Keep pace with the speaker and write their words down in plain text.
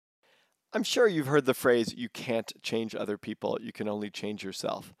I'm sure you've heard the phrase, you can't change other people, you can only change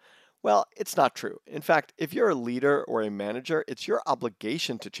yourself. Well, it's not true. In fact, if you're a leader or a manager, it's your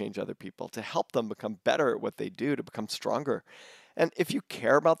obligation to change other people, to help them become better at what they do, to become stronger. And if you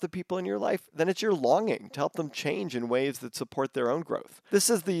care about the people in your life, then it's your longing to help them change in ways that support their own growth. This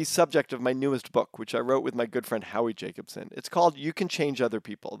is the subject of my newest book, which I wrote with my good friend Howie Jacobson. It's called You Can Change Other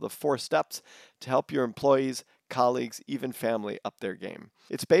People, the 4 steps to help your employees, colleagues, even family up their game.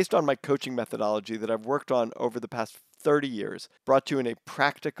 It's based on my coaching methodology that I've worked on over the past 30 years, brought to you in a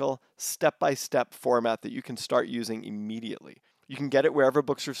practical, step-by-step format that you can start using immediately. You can get it wherever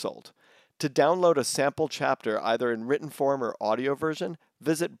books are sold. To download a sample chapter, either in written form or audio version,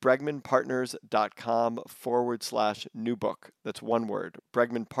 visit bregmanpartners.com/new book. That's one word,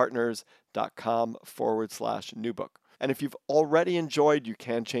 bregmanpartners.com/new book. And if you've already enjoyed You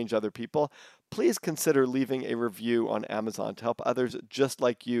Can Change Other People, please consider leaving a review on Amazon to help others just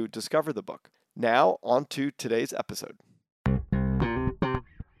like you discover the book. Now, on to today's episode.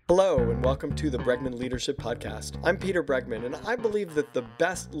 Hello, and welcome to the Bregman Leadership Podcast. I'm Peter Bregman, and I believe that the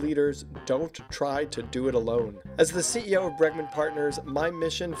best leaders don't try to do it alone. As the CEO of Bregman Partners, my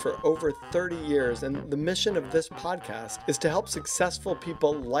mission for over 30 years, and the mission of this podcast, is to help successful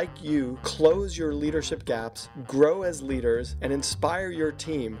people like you close your leadership gaps, grow as leaders, and inspire your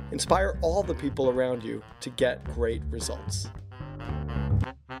team, inspire all the people around you to get great results.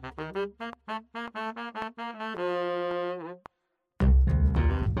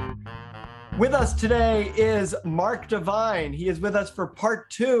 With us today is Mark Divine. He is with us for part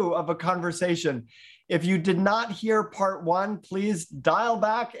 2 of a conversation. If you did not hear part 1, please dial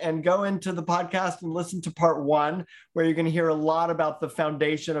back and go into the podcast and listen to part 1, where you're going to hear a lot about the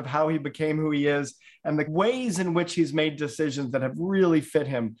foundation of how he became who he is and the ways in which he's made decisions that have really fit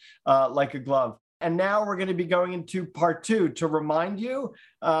him like a glove. And now we're going to be going into part 2. To remind you,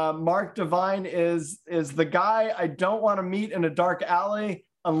 Mark Divine is the guy I don't want to meet in a dark alley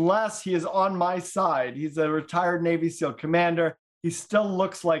unless he is on my side. He's a retired Navy SEAL commander. He still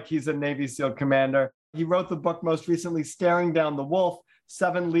looks like he's a Navy SEAL commander. He wrote the book most recently, Staring Down the Wolf,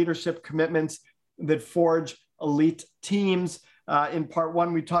 7 Leadership Commitments that Forge Elite Teams. In part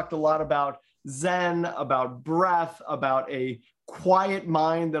 1, we talked a lot about Zen, about breath, about a quiet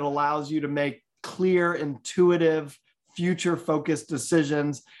mind that allows you to make clear, intuitive, future-focused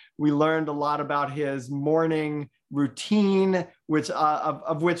decisions. We learned a lot about his morning routine, which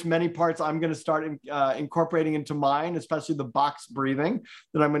of which many parts I'm going to start incorporating into mine, especially the box breathing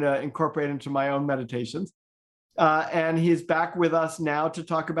that I'm going to incorporate into my own meditations. And he's back with us now to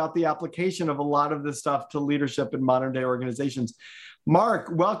talk about the application of a lot of this stuff to leadership in modern day organizations. Mark,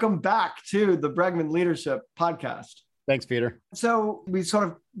 welcome back to the Bregman Leadership Podcast. Thanks, Peter. So we sort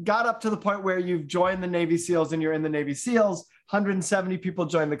of got up to the point where you've joined the Navy SEALs and you're in the Navy SEALs. 170 people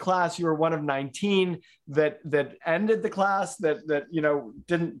joined the class. You were one of 19 that ended the class, that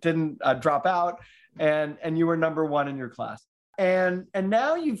didn't drop out, and you were number 1 in your class. And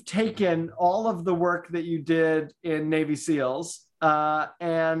now you've taken all of the work that you did in Navy SEALs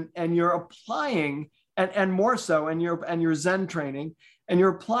and you're applying, and more so, and your Zen training, and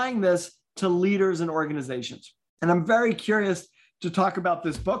you're applying this to leaders and organizations. And I'm very curious to talk about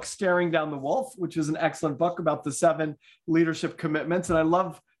this book, Staring Down the Wolf, which is an excellent book about the 7 leadership commitments. And I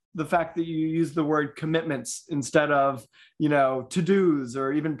love the fact that you use the word commitments instead of, to-dos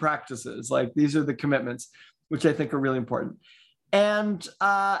or even practices. Like, these are the commitments, which I think are really important. And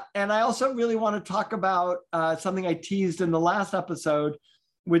I also really want to talk about something I teased in the last episode,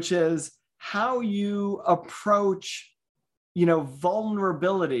 which is how you approach,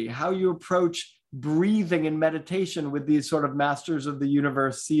 vulnerability, how you approach breathing and meditation with these sort of masters of the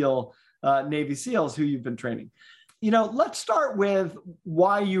universe SEAL, Navy SEALs who you've been training. Let's start with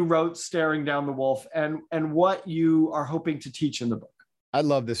why you wrote Staring Down the Wolf and what you are hoping to teach in the book. I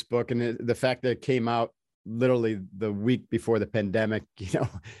love this book, and the fact that it came out literally the week before the pandemic,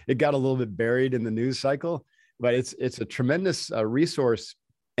 it got a little bit buried in the news cycle, but it's a tremendous resource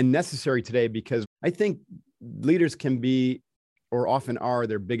and necessary today, because I think leaders can be, or often are,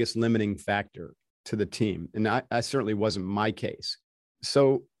 their biggest limiting factor to the team. And I certainly wasn't my case.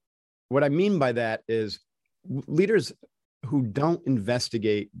 So what I mean by that is leaders who don't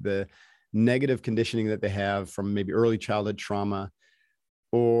investigate the negative conditioning that they have from maybe early childhood trauma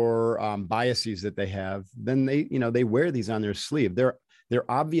or biases that they have, then they wear these on their sleeve. They're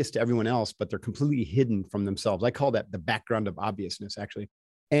obvious to everyone else, but they're completely hidden from themselves. I call that the background of obviousness, actually.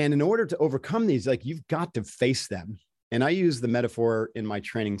 And in order to overcome these, you've got to face them. And I use the metaphor in my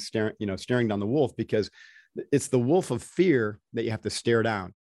training, staring down the wolf, because it's the wolf of fear that you have to stare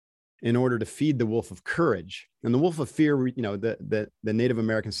down. in order to feed the wolf of courage. And the wolf of fear, the Native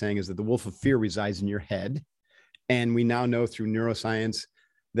American saying is that the wolf of fear resides in your head. And we now know through neuroscience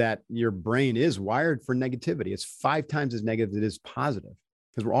that your brain is wired for negativity. It's 5 times as negative as it is positive,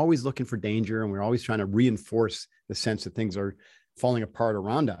 because we're always looking for danger and we're always trying to reinforce the sense that things are falling apart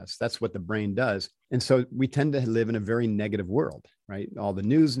around us. That's what the brain does. And so we tend to live in a very negative world, right? All the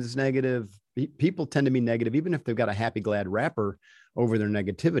news is negative. People tend to be negative, even if they've got a happy, glad wrapper over their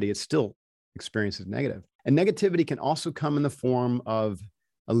negativity, it's still experienced as negative. And negativity can also come in the form of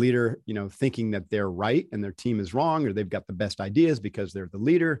a leader, thinking that they're right and their team is wrong, or they've got the best ideas because they're the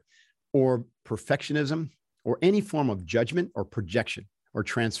leader, or perfectionism, or any form of judgment or projection or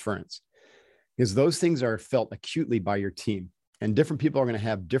transference, because those things are felt acutely by your team. And different people are going to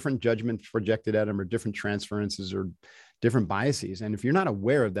have different judgments projected at them, or different transferences, or different biases. And if you're not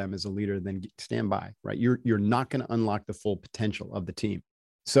aware of them as a leader, then stand by, right? You're not going to unlock the full potential of the team.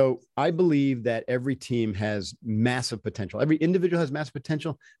 So I believe that every team has massive potential. Every individual has massive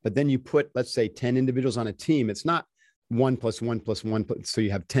potential, but then you put, let's say, 10 individuals on a team. It's not 1 + 1 + 1. So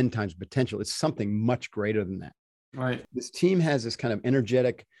you have 10 times potential. It's something much greater than that. Right. This team has this kind of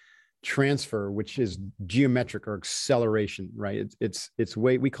energetic transfer, which is geometric or acceleration, right? It's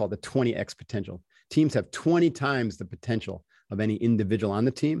way, we call it the 20x potential. Teams have 20 times the potential of any individual on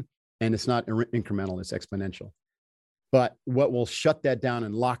the team. And it's not incremental, it's exponential. But what will shut that down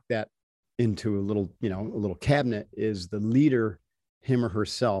and lock that into a little cabinet is the leader, him or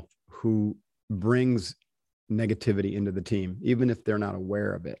herself, who brings negativity into the team, even if they're not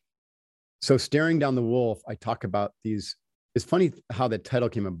aware of it. So Staring Down the Wolf, I talk about these. It's funny how that title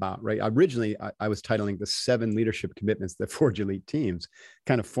came about, right? Originally, I was titling the 7 leadership commitments that forge elite teams,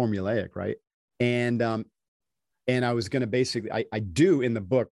 kind of formulaic, right? And I was going to basically, I do in the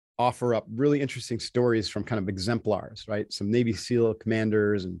book offer up really interesting stories from kind of exemplars, right? Some Navy SEAL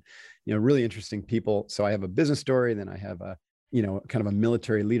commanders and, really interesting people. So I have a business story, then I have a, kind of a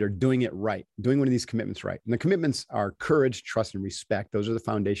military leader doing it right, doing one of these commitments right. And the commitments are courage, trust, and respect. Those are the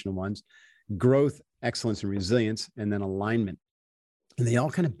foundational ones. Growth, excellence, and resilience, and then alignment. And they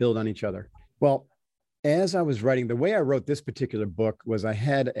all kind of build on each other. Well, as I was writing, the way I wrote this particular book was I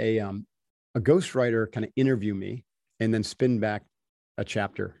had a ghostwriter kind of interview me and then spin back a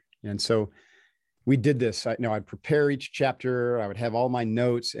chapter. And so we did this. I'd prepare each chapter. I would have all my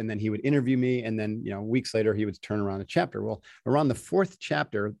notes, and then he would interview me. And then, weeks later, he would turn around the chapter. Well, around the 4th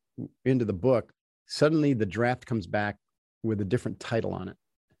chapter into the book, suddenly the draft comes back with a different title on it.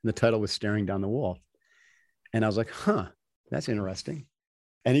 And the title was Staring Down the Wolf. And I was like, that's interesting.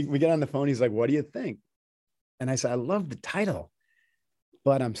 And we get on the phone. He's like, what do you think? And I said, I love the title,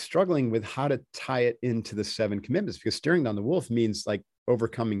 but I'm struggling with how to tie it into the 7 commitments, because Staring Down the Wolf means like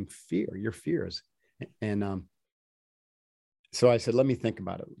overcoming fear, your fears. And so I said, let me think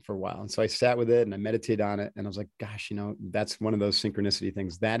about it for a while. And so I sat with it and I meditated on it. And I was like, gosh, that's one of those synchronicity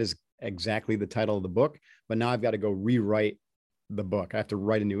things. That is exactly the title of the book. But now I've got to go rewrite the book. I have to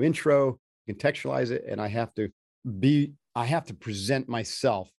write a new intro, contextualize it. And I have to present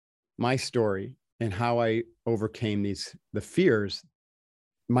myself, my story, and how I overcame the fears,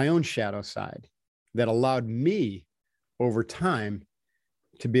 my own shadow side, that allowed me over time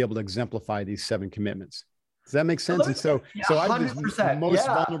to be able to exemplify these 7 commitments. Does that make sense? And so I'm the most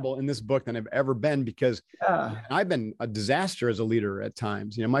vulnerable in this book than I've ever been, because I've been a disaster as a leader at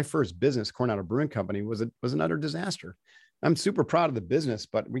times. My first business, Coronado Brewing Company, was an utter disaster. I'm super proud of the business,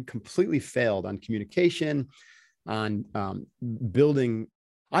 but we completely failed on communication, on building.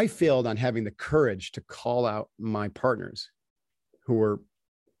 I failed on having the courage to call out my partners who were,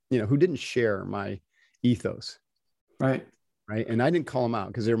 who didn't share my ethos. Right. Right. And I didn't call them out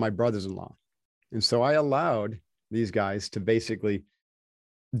because they were my brothers-in-law. And so I allowed these guys to basically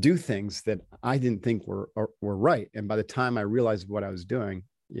do things that I didn't think were right. And by the time I realized what I was doing,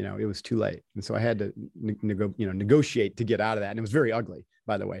 it was too late. And so I had to negotiate to get out of that. And it was very ugly,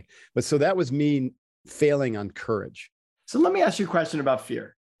 by the way. But so that was me failing on courage. So let me ask you a question about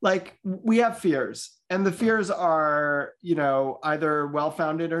fear. Like, we have fears, and the fears are, either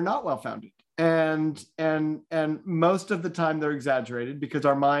well-founded or not well-founded. And most of the time they're exaggerated, because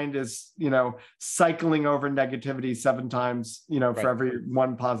our mind is, cycling over negativity 7 times, Right. for every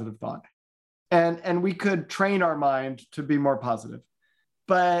one positive thought. And we could train our mind to be more positive.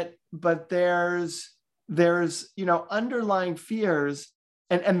 But there's underlying fears.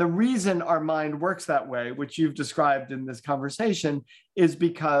 And the reason our mind works that way, which you've described in this conversation, is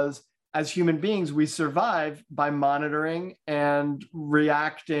because as human beings, we survive by monitoring and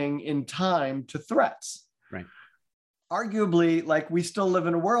reacting in time to threats. Right. Arguably, we still live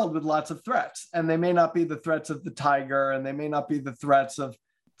in a world with lots of threats, and they may not be the threats of the tiger, and they may not be the threats of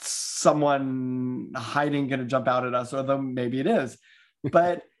someone hiding going to jump out at us, although maybe it is.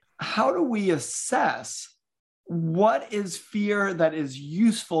 But how do we assess what is fear that is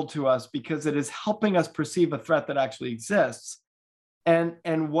useful to us because it is helping us perceive a threat that actually exists,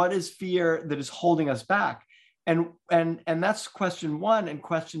 and what is fear that is holding us back? And that's question one. And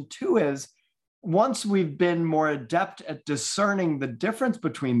question two is, once we've been more adept at discerning the difference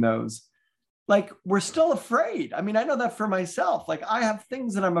between those, like, we're still afraid. I mean, I know that for myself. Like, I have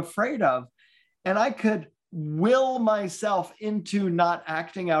things that I'm afraid of, and I could will myself into not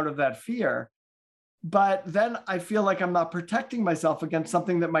acting out of that fear. But then I feel like I'm not protecting myself against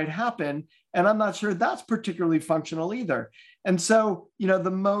something that might happen. And I'm not sure that's particularly functional either. And so,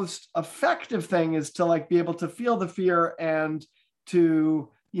 the most effective thing is to like be able to feel the fear and to,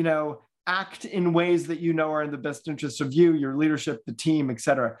 act in ways that are in the best interest of you, your leadership, the team, et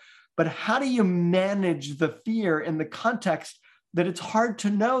cetera. But how do you manage the fear in the context that it's hard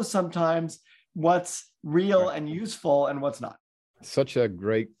to know sometimes what's real and useful and what's not? Such a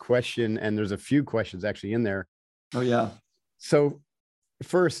great question. And there's a few questions actually in there. Oh, yeah. So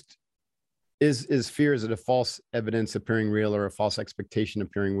first, is fear, is it a false evidence appearing real or a false expectation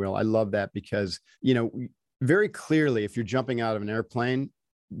appearing real? I love that because, very clearly, if you're jumping out of an airplane,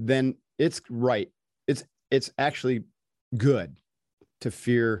 then it's right. It's actually good to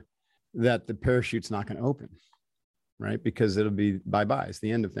fear that the parachute's not going to open, right? Because it'll be bye-bye. It's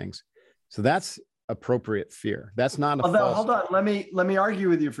the end of things. So that's appropriate fear. That's not a false... Hold on. Let me argue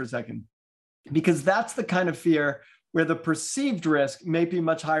with you for a second, because that's the kind of fear where the perceived risk may be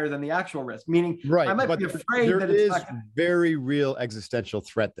much higher than the actual risk. Meaning, right, I might be afraid that it's not gonna... very real existential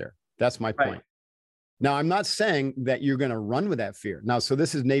threat there. That's my point. Right. Now, I'm not saying that you're going to run with that fear. Now, so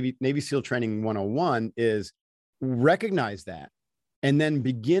this is Navy SEAL Training 101 is recognize that and then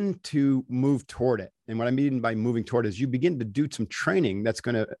begin to move toward it. And what I mean by moving toward it is you begin to do some training that's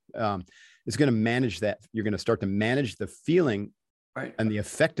going to is going to manage that. You're going to start to manage the feeling and the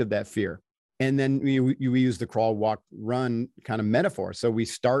effect of that fear. And then we use the crawl, walk, run kind of metaphor. So we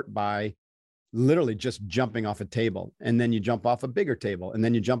start by literally just jumping off a table, and then you jump off a bigger table, and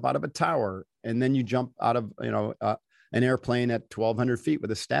then you jump out of a tower, and then you jump out of an airplane at 1,200 feet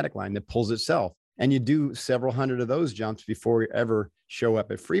with a static line that pulls itself. And you do several hundred of those jumps before you ever show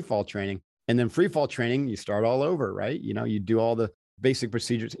up at free fall training. And then free fall training, you start all over, right? You do all the basic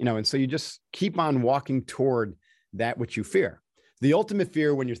procedures, and so you just keep on walking toward that which you fear. The ultimate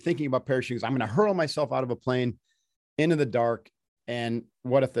fear when you're thinking about parachutes, I'm going to hurl myself out of a plane into the dark. And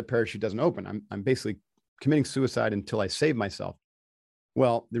what if the parachute doesn't open? I'm basically committing suicide until I save myself.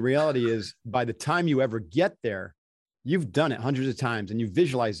 Well, the reality is by the time you ever get there, you've done it hundreds of times and you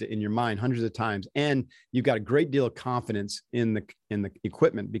visualized it in your mind hundreds of times. And you've got a great deal of confidence in the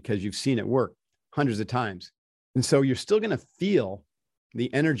equipment because you've seen it work hundreds of times. And so you're still going to feel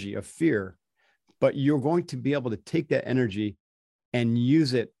the energy of fear, but you're going to be able to take that energy and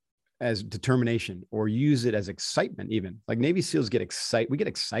use it as determination or use it as excitement. Even like Navy SEALs get excited. We get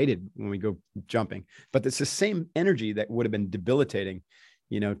excited when we go jumping, but it's the same energy that would have been debilitating,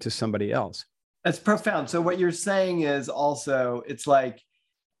 to somebody else. That's profound. So what you're saying is also, it's like,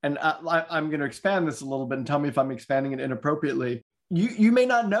 and I'm going to expand this a little bit and tell me if I'm expanding it inappropriately. You may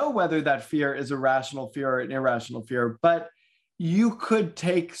not know whether that fear is a rational fear or an irrational fear, but you could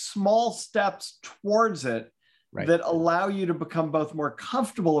take small steps towards it that allow you to become both more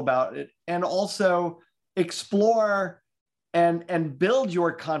comfortable about it and also explore and build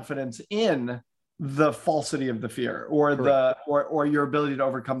your confidence in the falsity of the fear or or your ability to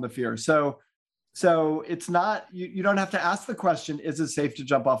overcome the fear. So it's not, you don't have to ask the question, is it safe to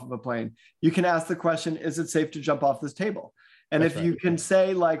jump off of a plane? You can ask the question, is it safe to jump off this table? And if you can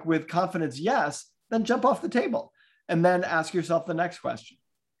say like with confidence, yes, then jump off the table and then ask yourself the next question.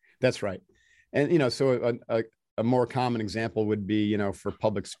 That's right. And, so a more common example would be, for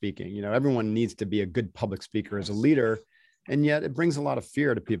public speaking, everyone needs to be a good public speaker as a leader. And yet it brings a lot of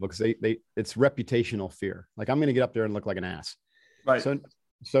fear to people because it's reputational fear. Like, I'm going to get up there and look like an ass. Right.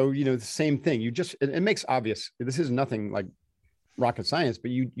 So, the same thing, it makes obvious, this is nothing like rocket science,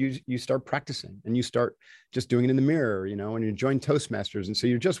 but you start practicing and you start just doing it in the mirror, and you join Toastmasters. And so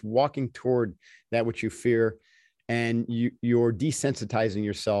you're just walking toward that which you fear, and you're desensitizing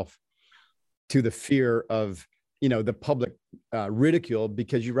yourself to the fear of, the public ridicule,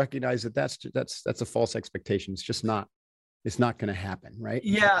 because you recognize that that's a false expectation. It's just not, it's not going to happen. Right.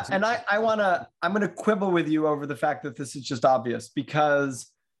 Yeah. And I'm going to quibble with you over the fact that this is just obvious,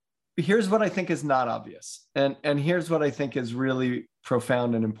 because here's what I think is not obvious. And here's what I think is really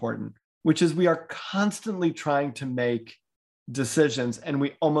profound and important, which is we are constantly trying to make decisions and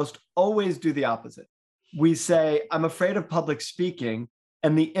we almost always do the opposite. We say, I'm afraid of public speaking.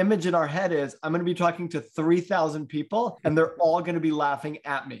 And the image in our head is, I'm going to be talking to 3,000 people and they're all going to be laughing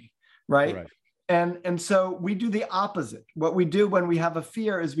at me, right? Right. And so we do the opposite. What we do when we have a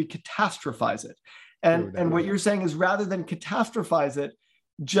fear is we catastrophize it. And what you're saying is, rather than catastrophize it,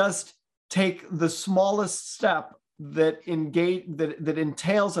 just take the smallest step that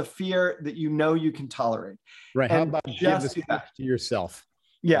entails a fear that you know you can tolerate. Right. How about give the do speech that to yourself?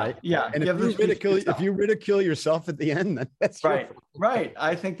 Yeah, right? yeah. And if you ridicule yourself at the end, then that's right, right.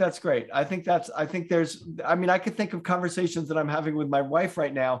 I think that's great. I think there's, I mean, I could think of conversations that I'm having with my wife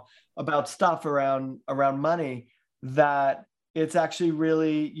right now about stuff around money, that it's actually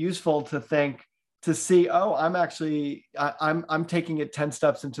really useful to see, oh, I'm taking it 10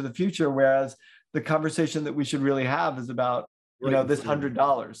 steps into the future, whereas the conversation that we should really have is about, this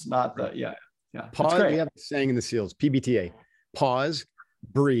 $100, not the, yeah. Pause. We have a saying in the SEALs, PBTA, pause,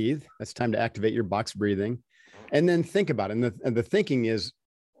 breathe. That's time to activate your box breathing. And then think about it. And the thinking is,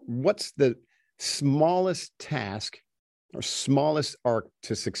 what's the smallest task or smallest arc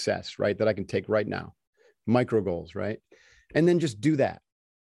to success, right? That I can take right now, micro goals, right? And then just do that.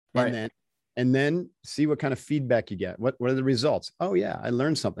 Right. And then see what kind of feedback you get. What are the results? Oh yeah, I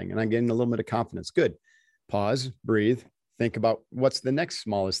learned something and I'm getting a little bit of confidence. Good. Pause, breathe, think about what's the next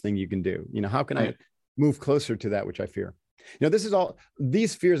smallest thing you can do. How can I move closer to that which I fear?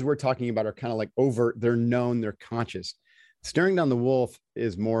 These fears we're talking about are kind of like overt, they're known, they're conscious. Staring down the wolf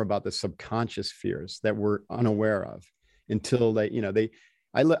is more about the subconscious fears that we're unaware of until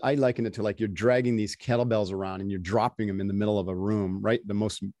I liken it to like you're dragging these kettlebells around and you're dropping them in the middle of a room, right? The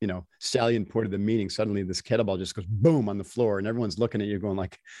most, salient point of the meeting. Suddenly this kettlebell just goes boom on the floor and everyone's looking at you going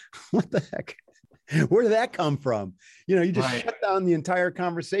like, what the heck? Where did that come from? You just shut down the entire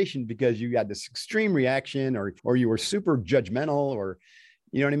conversation because you had this extreme reaction or you were super judgmental or,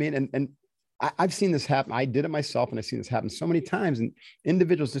 you know what I mean? And I've seen this happen. I did it myself and I've seen this happen so many times, and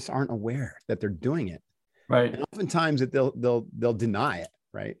individuals just aren't aware that they're doing it. Right. And oftentimes they'll deny it.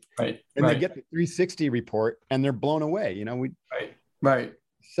 Right. Right. And they get the 360 report and they're blown away. Right.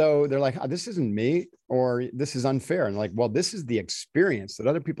 So they're like, oh, this isn't me, or this is unfair. And like, well, this is the experience that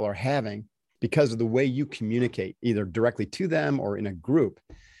other people are having because of the way you communicate, either directly to them or in a group.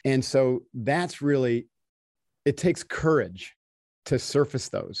 And so that's really, it takes courage to surface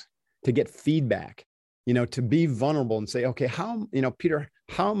those, to get feedback, to be vulnerable and say, okay, Peter,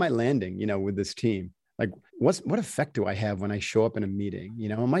 how am I landing, with this team? Like, what effect do I have when I show up in a meeting?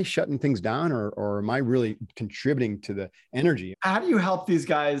 Am I shutting things down or am I really contributing to the energy? How do you help these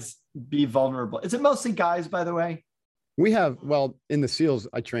guys be vulnerable? Is it mostly guys, by the way? We have, in the SEALs,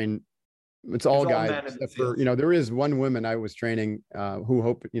 I train, it's all guys, except for, there is one woman I was training who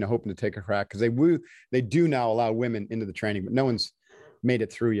hoping to take a crack, because they do now allow women into the training, but no one's made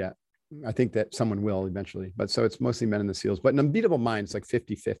it through yet. I think that someone will eventually, but so it's mostly men in the SEALs, but an Unbeatable Mind, it's like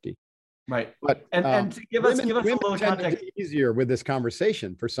 50-50. Right. But and to give us a little context, easier with this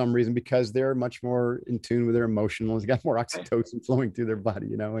conversation for some reason, because they're much more in tune with their emotions. They got more oxytocin flowing through their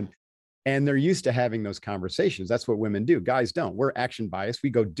body, and they're used to having those conversations. That's what women do. Guys don't. We're action biased. We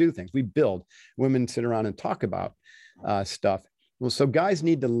go do things. We build. Women sit around and talk about stuff. Well, so guys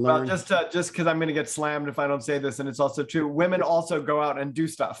need to learn. Well, just because I'm going to get slammed if I don't say this, and it's also true. Women also go out and do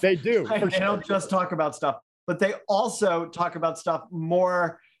stuff. They do. They don't just talk about stuff, but they also talk about stuff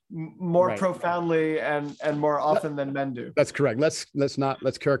more profoundly and more often than men do. That's correct.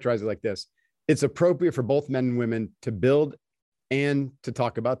 Let's characterize it like this. It's appropriate for both men and women to build and to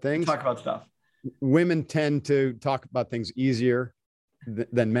talk about things. Talk about stuff. Women tend to talk about things easier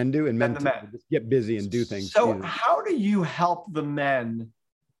than men do, and men just get busy and do things. So how do you help the men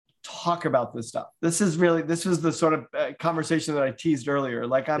talk about this stuff? This was the sort of conversation that I teased earlier.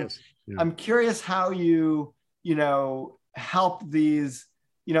 Like I'm curious how you help these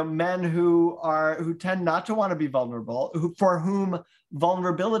men who tend not to want to be vulnerable, for whom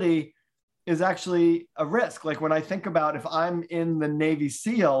vulnerability is actually a risk. Like when I think about, if I'm in the Navy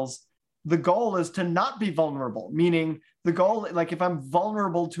SEALs, the goal is to not be vulnerable, meaning the goal, like if I'm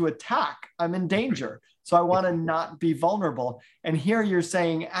vulnerable to attack, I'm in danger. So I want to not be vulnerable. And here you're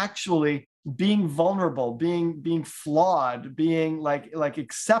saying actually being vulnerable, being flawed, being like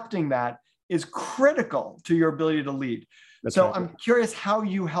accepting that is critical to your ability to lead. That's so right. I'm curious how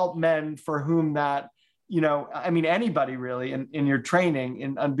you help men for whom that, anybody really in your training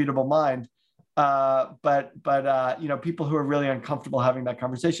in Unbeatable Mind, but people who are really uncomfortable having that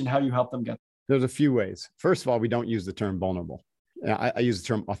conversation, how do you help them get there? There's a few ways. First of all, we don't use the term vulnerable. I use the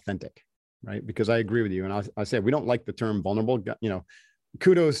term authentic, right? Because I agree with you. And I say, we don't like the term vulnerable,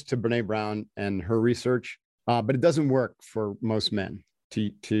 kudos to Brene Brown and her research, but it doesn't work for most men.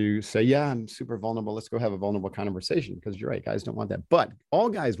 to say, yeah, I'm super vulnerable. Let's go have a vulnerable conversation, because you're right. Guys don't want that. But all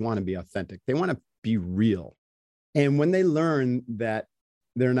guys want to be authentic. They want to be real. And when they learn that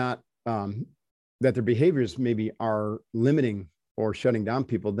they're not, that their behaviors maybe are limiting or shutting down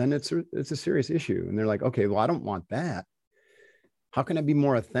people, then it's a serious issue. And they're like, okay, well, I don't want that. How can I be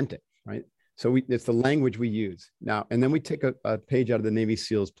more authentic? Right. So it's the language we use now. And then we take a page out of the Navy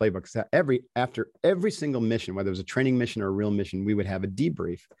SEALs playbook. So after every single mission, whether it was a training mission or a real mission, we would have a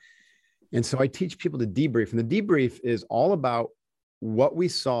debrief. And so I teach people to debrief. And the debrief is all about what we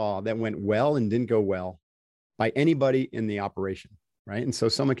saw that went well and didn't go well by anybody in the operation. Right. And so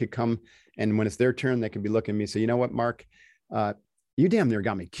someone could come, and when it's their turn, they could be looking at me and say, you know what, Mark, you damn near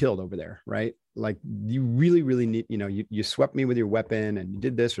got me killed over there. Right. Like, you really, really need, you swept me with your weapon and you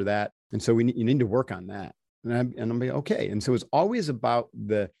did this or that. And so you need to work on that. And I'm like, okay. And so it's always about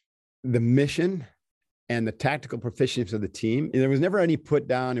the mission and the tactical proficiency of the team. And there was never any put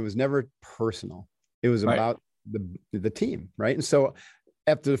down. It was never personal. It was about the team. Right. And so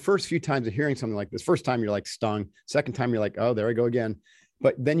after the first few times of hearing something like this, first time you're like stung, second time you're like, oh, there I go again.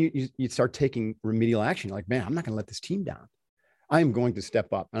 But then you start taking remedial action. You're like, man, I'm not going to let this team down. I am going to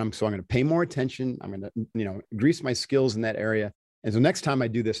step up, and so I'm going to pay more attention. I'm going to, grease my skills in that area. And so next time I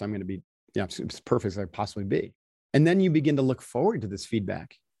do this, I'm going to be, as perfect as I possibly be. And then you begin to look forward to this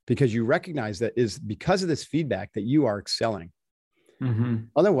feedback, because you recognize that is because of this feedback that you are excelling. Mm-hmm.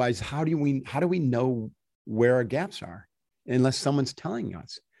 Otherwise, how do we know where our gaps are unless someone's telling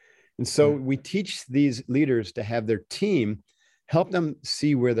us? And so we teach these leaders to have their team help them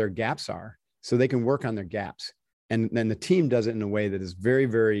see where their gaps are so they can work on their gaps. And then the team does it in a way that is very,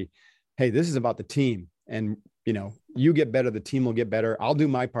 very, hey, this is about the team. And, you get better, the team will get better. I'll do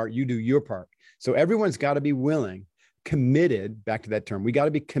my part, you do your part. So everyone's got to be willing, committed, back to that term. We got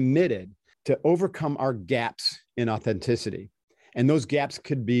to be committed to overcome our gaps in authenticity. And those gaps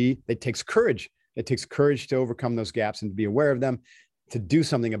it takes courage. It takes courage to overcome those gaps and to be aware of them, to do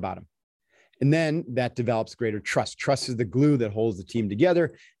something about them. And then that develops greater trust. Trust is the glue that holds the team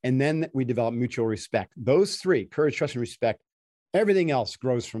together. And then we develop mutual respect. Those three, courage, trust, and respect, everything else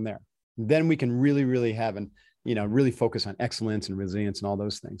grows from there. Then we can really, really have really focus on excellence and resilience and all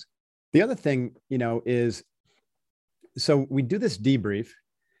those things. The other thing, is, so we do this debrief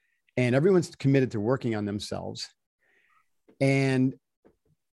and everyone's committed to working on themselves. And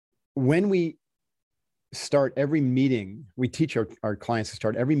when we start every meeting, we teach our clients to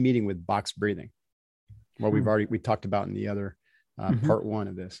start every meeting with box breathing. Well, we talked about in the other part one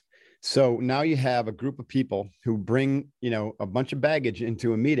of this. So now you have a group of people who bring, a bunch of baggage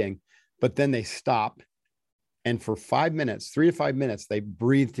into a meeting, but then they stop. And for 5 minutes, 3 to 5 minutes, they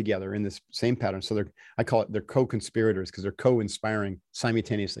breathe together in this same pattern. So I call it, they're co-conspirators, because they're co-inspiring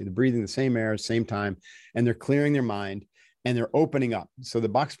simultaneously. They're breathing the same air, same time, and they're clearing their mind and they're opening up. So the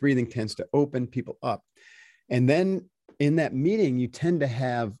box breathing tends to open people up. And then in that meeting, you tend to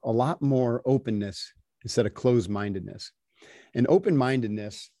have a lot more openness instead of closed-mindedness. And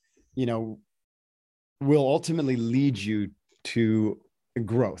open-mindedness, will ultimately lead you to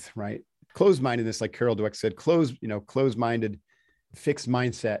growth, right? Closed-mindedness, like Carol Dweck said, closed-minded, fixed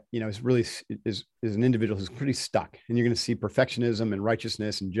mindset, is really is an individual who's pretty stuck. And you're going to see perfectionism and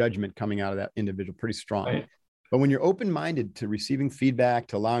righteousness and judgment coming out of that individual pretty strong. Right. But when you're open-minded to receiving feedback,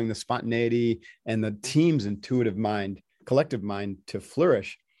 to allowing the spontaneity and the team's intuitive mind, collective mind to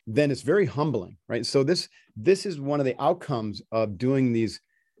flourish, then it's very humbling, right? So this is one of the outcomes of doing this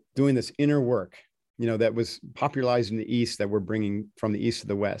inner work, that was popularized in the East, that we're bringing from the East to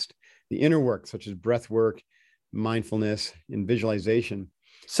the West. The inner work, such as breath work, mindfulness, and visualization.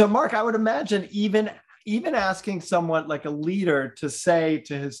 So, Mark, I would imagine even asking someone like a leader to say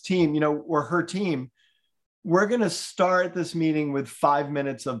to his team, or her team, we're going to start this meeting with 5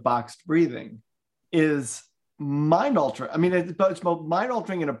 minutes of boxed breathing, is mind altering. I mean, it's mind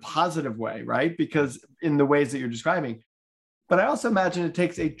altering in a positive way, right? Because in the ways that you're describing. But I also imagine it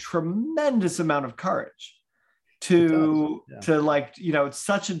takes a tremendous amount of courage to it's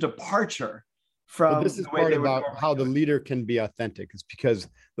such a departure from. Well, this is part about how the leader can be authentic. It's because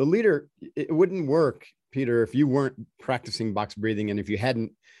the leader, it wouldn't work, Peter, if you weren't practicing box breathing and if you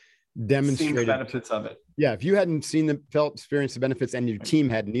hadn't demonstrated the benefits of it. Yeah, if you hadn't experienced the benefits, and your team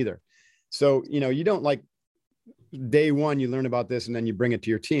hadn't either. So, you don't like day one, you learn about this and then you bring it to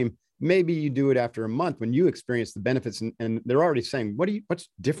your team. Maybe you do it after a month when you experience the benefits, and they're already saying, what's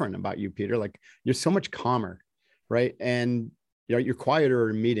different about you, Peter? Like, you're so much calmer, right? And you're quieter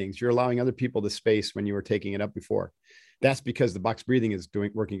in meetings. You're allowing other people the space when you were taking it up before. That's because the box breathing is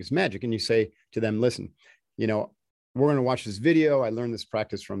working its magic. And you say to them, listen, we're going to watch this video. I learned this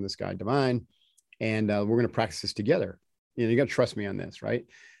practice from this guy, Divine, and we're going to practice this together. you got to trust me on this, right?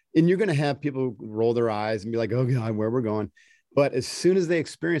 And you're going to have people roll their eyes and be like, oh God, where we're going. But as soon as they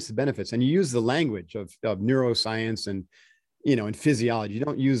experience the benefits, and you use the language of neuroscience and, in physiology, you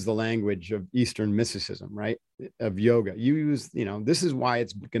don't use the language of Eastern mysticism, right? Of yoga. You use, this is why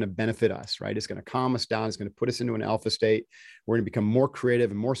it's going to benefit us, right? It's going to calm us down. It's going to put us into an alpha state. We're going to become more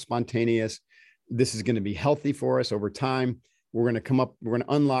creative and more spontaneous. This is going to be healthy for us over time. We're going to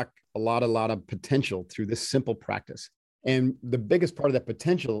unlock a lot of potential through this simple practice. And the biggest part of that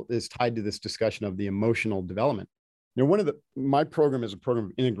potential is tied to this discussion of the emotional development. My program is a program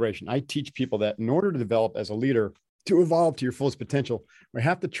of integration. I teach people that in order to develop as a leader, to evolve to your fullest potential, we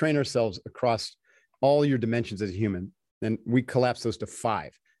have to train ourselves across all your dimensions as a human. And we collapse those to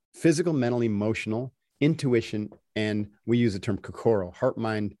 5: physical, mental, emotional, intuition, and we use the term kokoro, heart,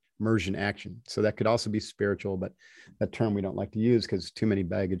 mind, immersion, action. So that could also be spiritual, but that term we don't like to use because too many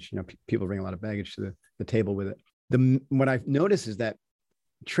baggage, people bring a lot of baggage to the table with it. What I've noticed is that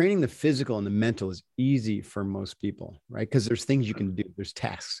training the physical and the mental is easy for most people, right? Because there's things you can do. There's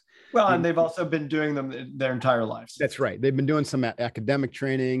tasks. Well, and they've also been doing them their entire lives. That's right. They've been doing some academic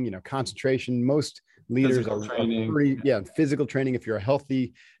training, concentration. Most leaders physical training. If you're a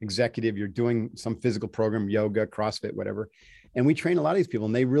healthy executive, you're doing some physical program, yoga, CrossFit, whatever. And we train a lot of these people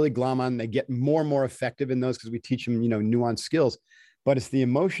and they really glom on. They get more and more effective in those because we teach them, nuanced skills. But it's the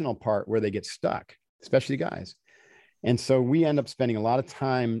emotional part where they get stuck, especially guys. And so we end up spending a lot of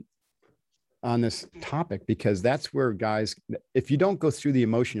time on this topic because that's where guys, if you don't go through the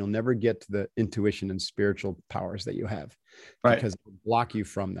emotion, you'll never get to the intuition and spiritual powers that you have, right? Because it'll block you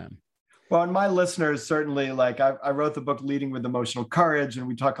from them. Well, and my listeners certainly, I wrote the book Leading with Emotional Courage, and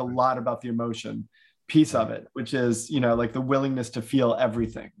we talk a lot about the emotion piece of it, which is, the willingness to feel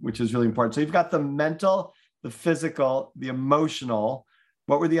everything, which is really important. So you've got the mental, the physical, the emotional.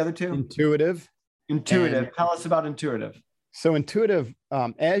 What were the other two? Intuitive. Tell us about intuitive. So intuitive,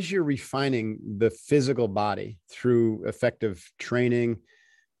 as you're refining the physical body through effective training,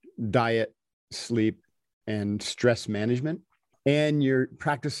 diet, sleep, and stress management, and you're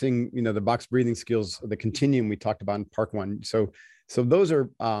practicing, the box breathing skills, the continuum we talked about in part 1. So those are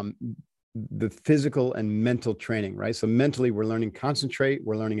the physical and mental training, right? So mentally, we're learning concentrate,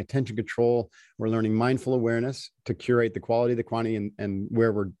 we're learning attention control, we're learning mindful awareness to curate the quality, the quantity, and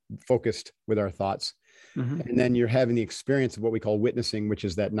where we're focused with our thoughts. Mm-hmm. And then you're having the experience of what we call witnessing, which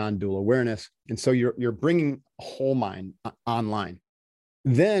is that non-dual awareness. And so you're bringing a whole mind online.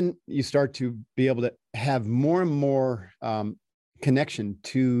 Then you start to be able to have more and more connection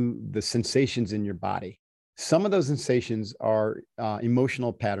to the sensations in your body. Some of those sensations are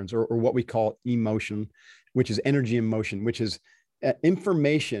emotional patterns or what we call emotion, which is energy in motion, which is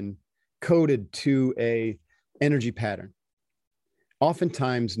information coded to a energy pattern,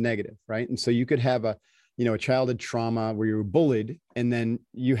 oftentimes negative, right? And so you could have a childhood trauma where you were bullied, and then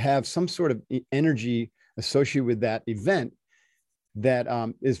you have some sort of energy associated with that event that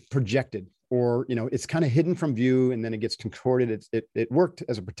is projected, or it's kind of hidden from view, and then it gets contorted. It worked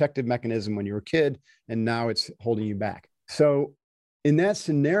as a protective mechanism when you were a kid, and now it's holding you back. So in that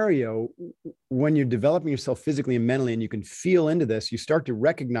scenario, when you're developing yourself physically and mentally, and you can feel into this, you start to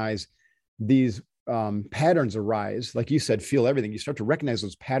recognize these patterns arise. Like you said, feel everything. You start to recognize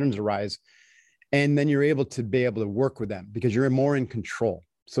those patterns arise, and then you're able to work with them because you're more in control.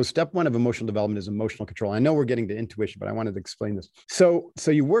 So step 1 of emotional development is emotional control. I know we're getting to intuition, but I wanted to explain this. So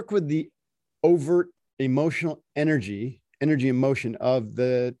you work with the overt emotional energy emotion of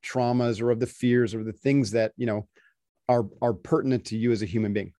the traumas or of the fears or the things that, are pertinent to you as a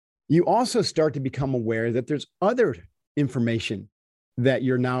human being. You also start to become aware that there's other information that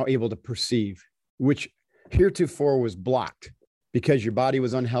you're now able to perceive, which heretofore was blocked because your body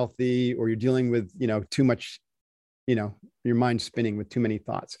was unhealthy or you're dealing with, too much, your mind spinning with too many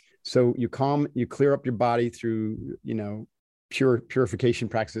thoughts. So you clear up your body through, purification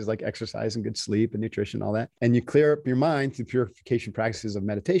practices like exercise and good sleep and nutrition, and all that. And you clear up your mind through purification practices of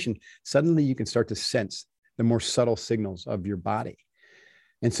meditation. Suddenly you can start to sense the more subtle signals of your body.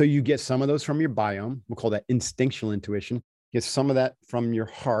 And so you get some of those from your biome. We'll call that instinctual intuition. Get some of that from your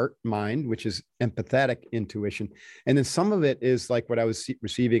heart, mind, which is empathetic intuition. And then some of it is like what I was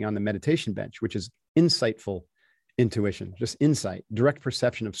receiving on the meditation bench, which is insightful intuition, just insight, direct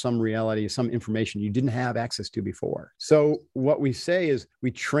perception of some reality, some information you didn't have access to before. So what we say is we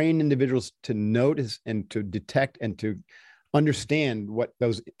train individuals to notice and to detect and to understand what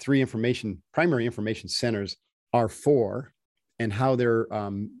those 3 primary information centers are for and how they're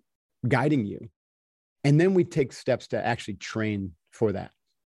guiding you. And then we take steps to actually train for that,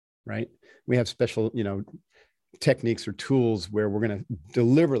 right? We have special, techniques or tools where we're going to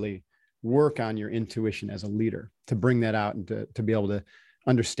deliberately work on your intuition as a leader, to bring that out and to be able to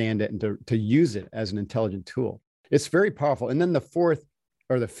understand it and to use it as an intelligent tool. It's very powerful. And then the fourth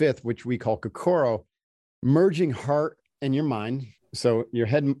or the fifth, which we call Kokoro, merging heart and your mind. So your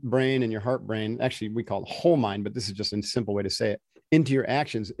head brain and your heart brain, actually we call it whole mind, but this is just a simple way to say it, into your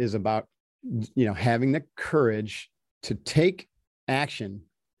actions, is about, having the courage to take action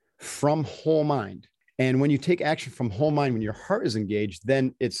from whole mind. And when you take action from whole mind, when your heart is engaged,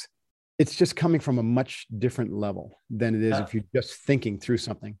 then it's just coming from a much different level than it is if you're just thinking through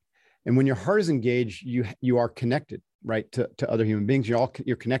something. And when your heart is engaged, you are connected, right, to other human beings.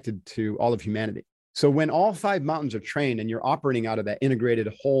 You're connected to all of humanity. So when all five mountains are trained and you're operating out of that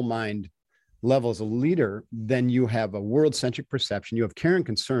integrated whole mind level as a leader, then you have a world-centric perception. You have care and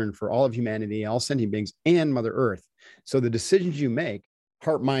concern for all of humanity, all sentient beings, and Mother Earth. So the decisions you make,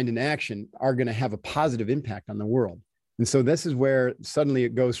 heart, mind, and action, are going to have a positive impact on the world. And so this is where suddenly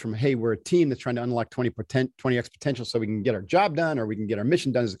it goes from, hey, we're a team that's trying to unlock 20x potential so we can get our job done or we can get our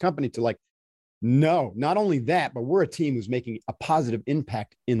mission done as a company, to like, no, not only that, but we're a team who's making a positive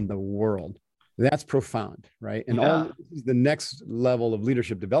impact in the world. That's profound, right? And all the next level of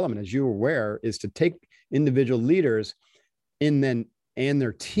leadership development, as you're aware, is to take individual leaders and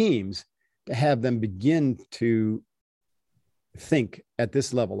their teams, to have them begin to think at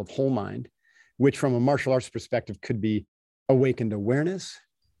this level of whole mind, which from a martial arts perspective could be awakened awareness,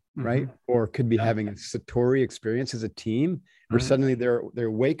 right? Or could be having a Satori experience as a team, where suddenly they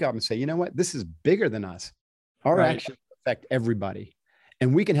wake up and say, you know what, this is bigger than us. Our actions affect everybody,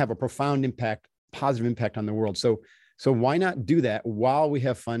 and we can have a profound impact, positive impact on the world. So why not do that while we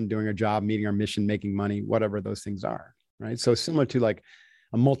have fun doing our job, meeting our mission, making money, whatever those things are, right? So similar to like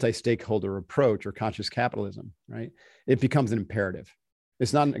a multi-stakeholder approach or conscious capitalism, right? It becomes an imperative.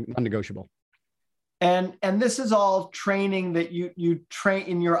 It's not non-negotiable. And this is all training that you train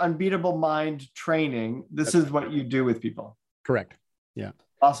in your Unbeatable Mind training. This is what you do with people. Correct. Yeah.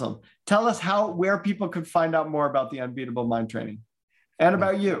 Awesome. Tell us where people could find out more about the Unbeatable Mind training and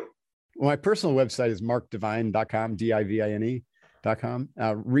about you. Well, my personal website is markdivine.com, DIVINE.com.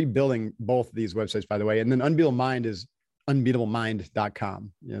 Rebuilding both of these websites, by the way. And then Unbeatable Mind is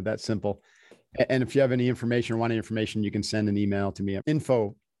unbeatablemind.com. That simple. And if you have any information or want any information, you can send an email to me at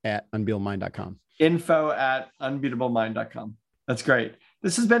info@unbeatablemind.com. info@unbeatablemind.com. That's great.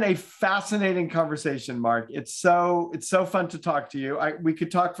 This has been a fascinating conversation, Mark. It's so fun to talk to you. We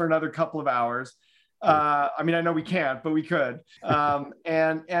could talk for another couple of hours. I mean, I know we can't, but we could.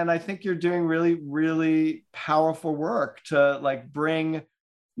 And I think you're doing really, really powerful work to like bring,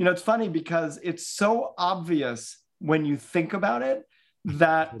 it's funny because it's so obvious when you think about it,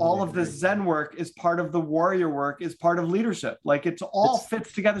 that all of this Zen work is part of the warrior work, is part of leadership. Like it's all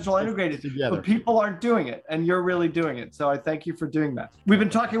fits together, it's all integrated, but people aren't doing it, and you're really doing it. So I thank you for doing that. We've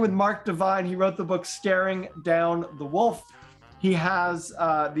been talking with Mark Divine. He wrote the book, Staring Down the Wolf. He has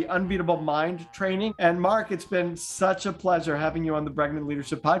the Unbeatable Mind training. And Mark, it's been such a pleasure having you on the Bregman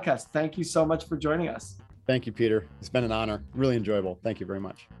Leadership Podcast. Thank you so much for joining us. Thank you, Peter. It's been an honor. Really enjoyable. Thank you very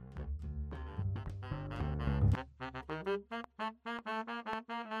much.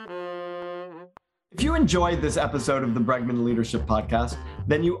 If you enjoyed this episode of the Bregman Leadership Podcast,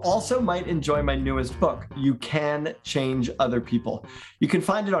 then you also might enjoy my newest book, You Can Change Other People. You can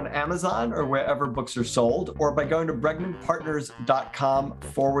find it on Amazon or wherever books are sold, or by going to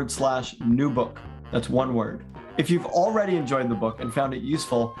bregmanpartners.com/new book. That's one word. If you've already enjoyed the book and found it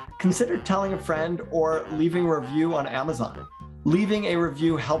useful, consider telling a friend or leaving a review on Amazon. Leaving a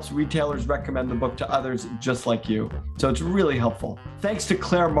review helps retailers recommend the book to others just like you. So it's really helpful. Thanks to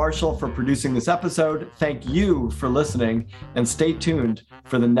Claire Marshall for producing this episode. Thank you for listening, and stay tuned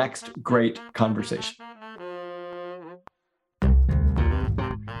for the next great conversation.